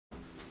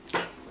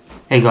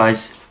Hey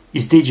guys,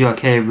 is DJI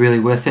Care really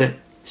worth it?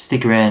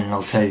 Stick around and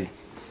I'll tell you.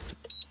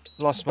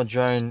 Lost my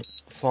drone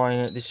flying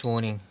it this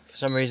morning. For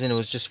some reason it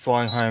was just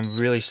flying home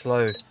really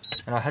slow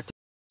and I had to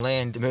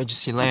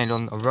emergency land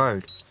on a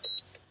road.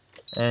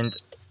 And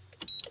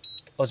I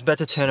was about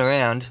to turn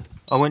around.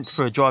 I went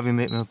for a drive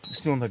in,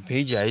 still in my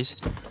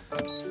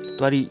PJs.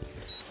 Bloody,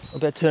 I'm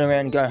about to turn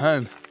around and go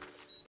home.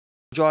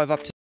 Drive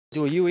up to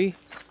do a U-E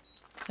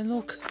and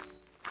look,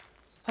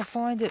 I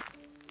find it.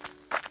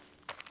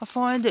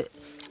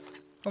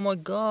 Oh my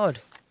god,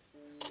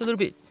 it's a little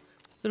bit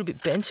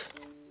bent,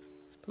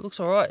 but it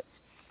looks alright.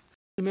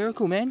 It's a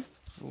miracle, man.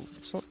 Well,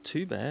 it's not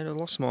too bad. I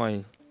lost my,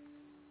 a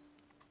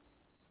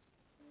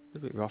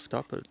little bit roughed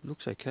up, but it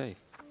looks okay.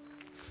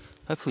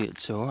 Hopefully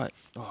it's alright.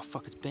 Oh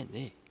fuck, it's bent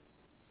there.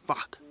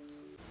 Fuck.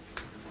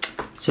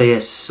 So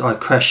yes, I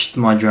crashed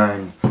my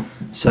drone.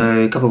 So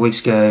a couple of weeks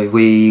ago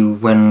we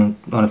went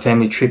on a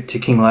family trip to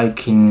King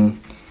Lake in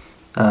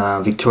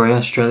Victoria,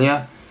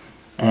 Australia,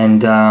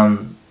 and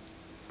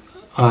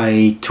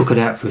I took it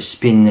out for a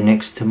spin the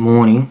next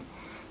morning.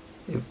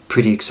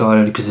 Pretty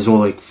excited because there's all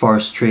like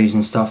forest trees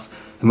and stuff.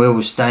 And where we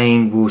were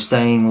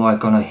staying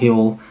like on a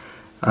hill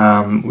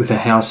with a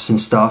house and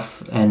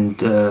stuff. And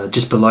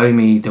just below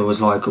me there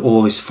was like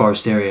all this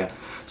forest area.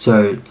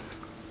 So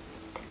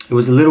it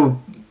was a little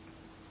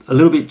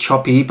bit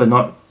choppy, but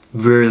not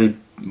really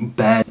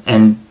bad.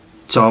 And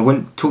so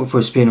I took it for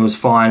a spin. It was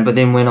fine. But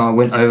then when I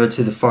went over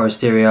to the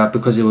forest area,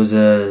 because it was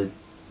a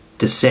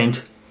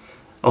descent,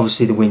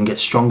 obviously the wind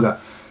gets stronger,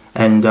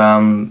 and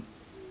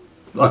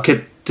I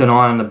kept an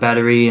eye on the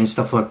battery and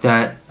stuff like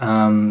that.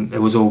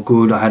 It was all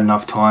good. I had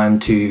enough time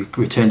to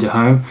return to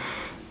home,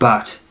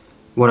 but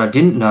what I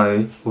didn't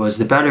know was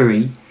the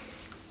battery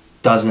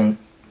doesn't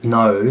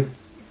know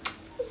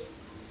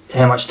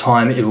how much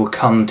time it will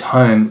come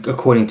home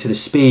according to the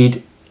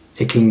speed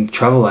it can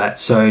travel at.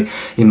 So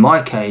in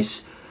my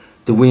case,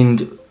 the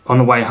wind on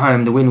the way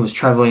home, the wind was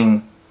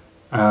traveling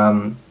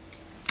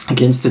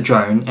against the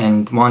drone,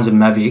 and mine's a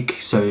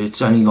Mavic, so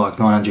it's only like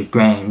 900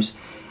 grams.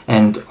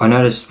 And I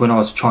noticed when I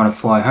was trying to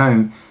fly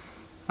home,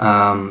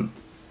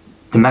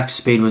 the max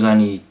speed was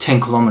only 10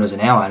 kilometers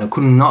an hour, and I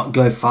could not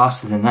go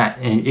faster than that.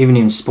 And even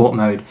in sport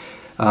mode,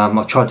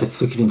 I tried to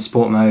flick it in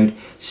sport mode,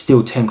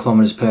 still 10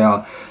 kilometers per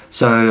hour.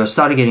 So I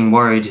started getting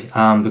worried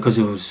because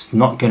it was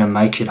not going to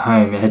make it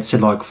home. It had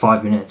said like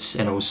 5 minutes,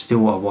 and it was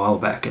still a while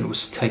back, and it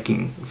was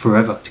taking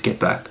forever to get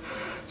back.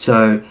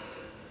 So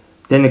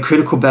then the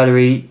critical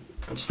battery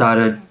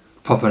started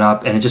popping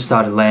up, and it just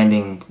started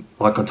landing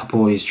like on top of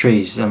all these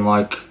trees. I'm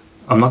like,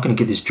 I'm not going to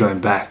get this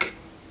drone back,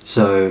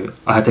 so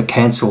I had to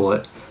cancel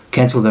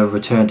the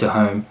return to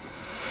home.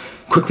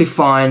 Quickly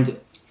find,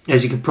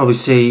 as you can probably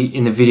see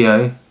in the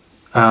video,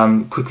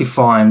 quickly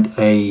find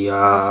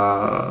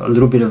a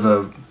little bit of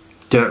a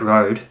dirt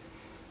road,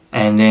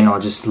 and then I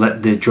just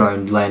let the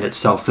drone land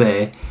itself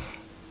there.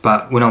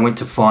 But when I went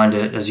to find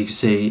it, as you can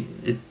see,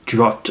 it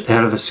dropped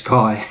out of the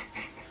sky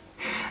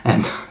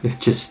and it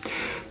just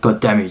got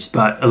damaged.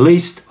 But at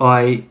least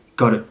I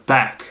got it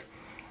back,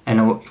 and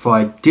if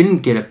I didn't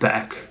get it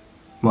back,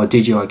 my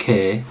DJI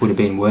Care would have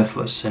been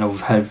worthless, and I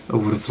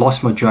would have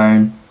lost my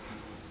drone,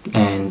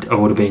 and I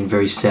would have been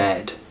very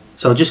sad.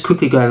 So I'll just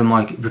quickly go over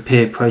my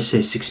repair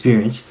process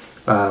experience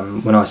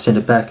when I sent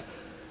it back.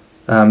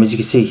 As you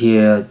can see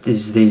here,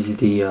 these are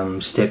the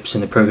steps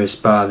in the progress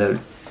bar that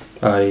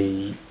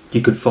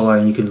you could follow,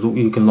 and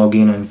you can log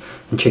in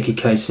and check your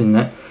case in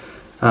that.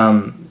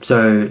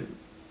 So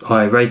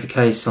I raised the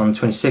case on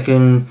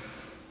 22nd,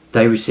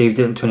 they received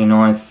it on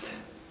 29th,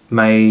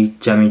 May,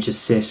 damage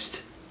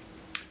assessed.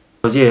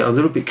 I was a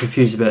little bit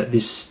confused about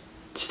this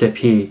step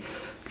here.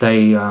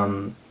 They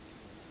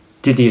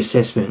did the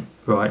assessment,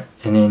 right,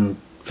 and then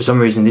for some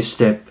reason this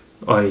step,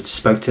 I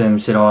spoke to them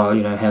and said, oh,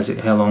 you know,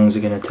 how long is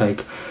it going to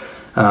take,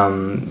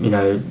 you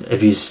know,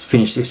 have you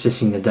finished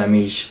assessing the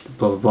damage,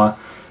 blah blah blah.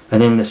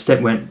 And then the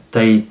step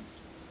they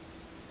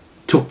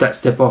took that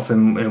step off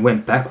and it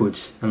went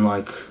backwards. I'm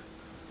like,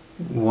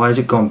 why has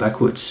it gone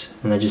backwards?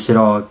 And they just said,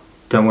 oh,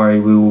 don't worry,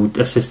 we will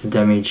assess the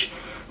damage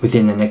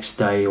within the next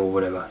day or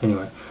whatever.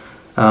 Anyway,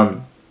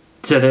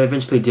 so they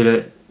eventually did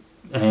it,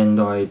 and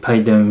I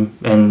paid them,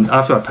 and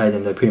after I paid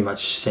them, they pretty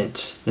much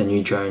sent the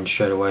new drone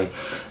straight away.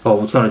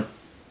 Oh, it's not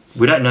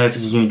we don't know if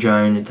it's a new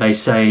drone. They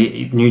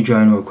say new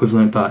drone or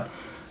equivalent, but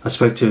I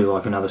spoke to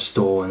like another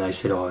store and they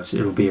said, oh,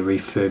 it'll be a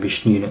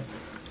refurbished unit.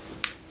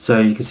 So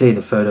you can see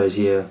the photos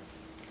here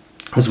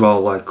as well,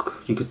 like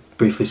you could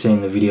briefly see in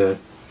the video.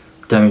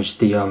 Damaged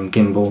the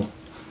gimbal,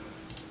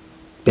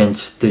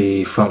 bent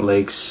the front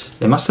legs.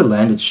 They must have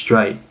landed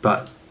straight,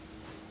 but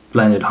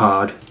landed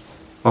hard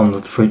on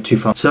the two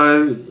front.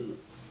 So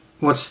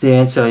what's the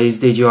answer? Is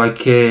DJI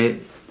Care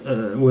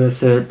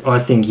worth it? I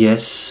think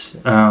yes.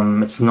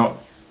 It's not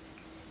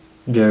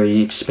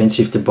very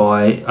expensive to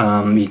buy.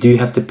 You do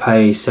have to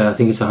pay, so I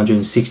think it's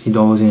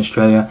 $160 in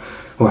Australia,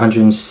 or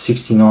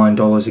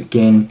 $169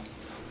 again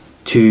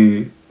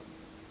to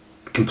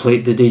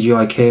complete the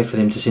DJI Care for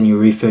them to send you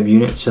a refurb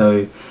unit.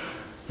 So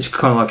it's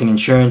kind of like an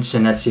insurance,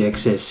 and that's the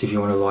excess if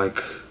you want to like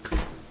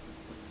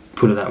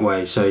put it that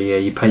way. So yeah,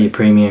 you pay your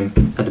premium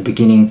at the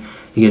beginning,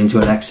 you get into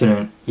an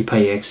accident, you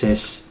pay your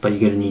excess, but you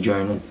get a new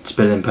drone. It's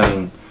better than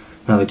paying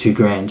another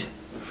 $2,000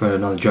 for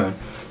another drone.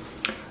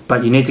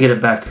 But you need to get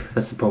it back,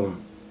 that's the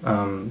problem.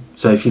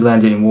 So if you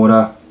land it in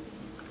water,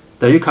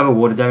 they do cover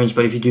water damage,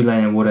 but if you do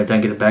land in water,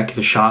 don't get it back. If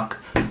a shark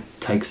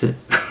takes it,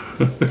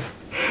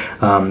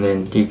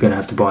 then you're going to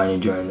have to buy a new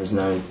drone. There's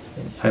no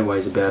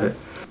ways about it.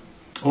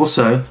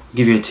 Also, I'll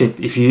give you a tip,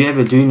 if you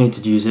ever do need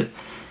to use it,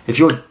 if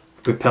your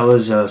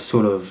propellers are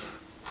sort of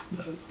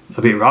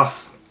a bit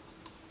rough,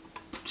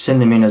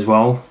 send them in as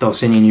well. They'll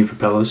send you new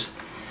propellers.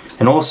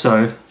 And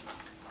also,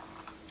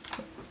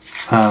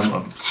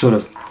 I sort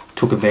of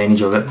took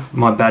advantage of it.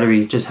 My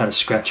battery just had a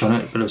scratch on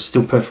it, but it was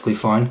still perfectly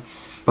fine.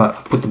 But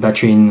I put the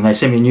battery in and they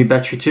sent me a new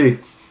battery too.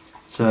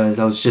 So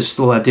that was just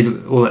all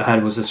it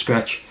had was a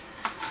scratch.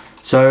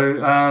 So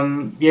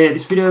yeah,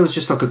 this video was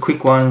just like a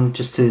quick one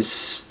just to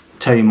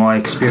tell you my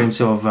experience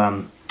of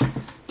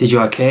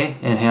DJI Care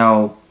and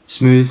how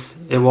smooth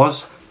it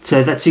was.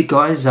 So that's it,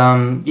 guys.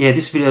 Yeah,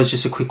 this video is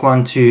just a quick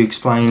one to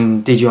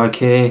explain DJI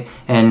Care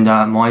and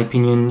my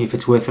opinion, if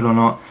it's worth it or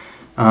not,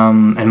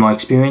 and my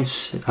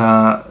experience.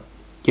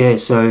 Yeah,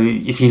 so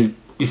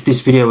if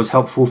this video was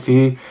helpful for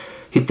you,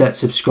 hit that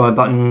subscribe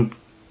button,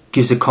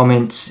 give us a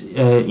comment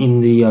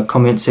in the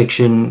comment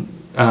section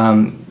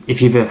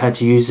if you've ever had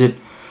to use it,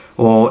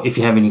 or if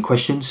you have any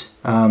questions.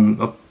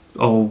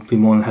 I'll be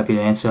more than happy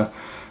to answer.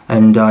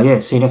 And yeah,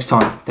 see you next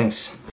time. Thanks.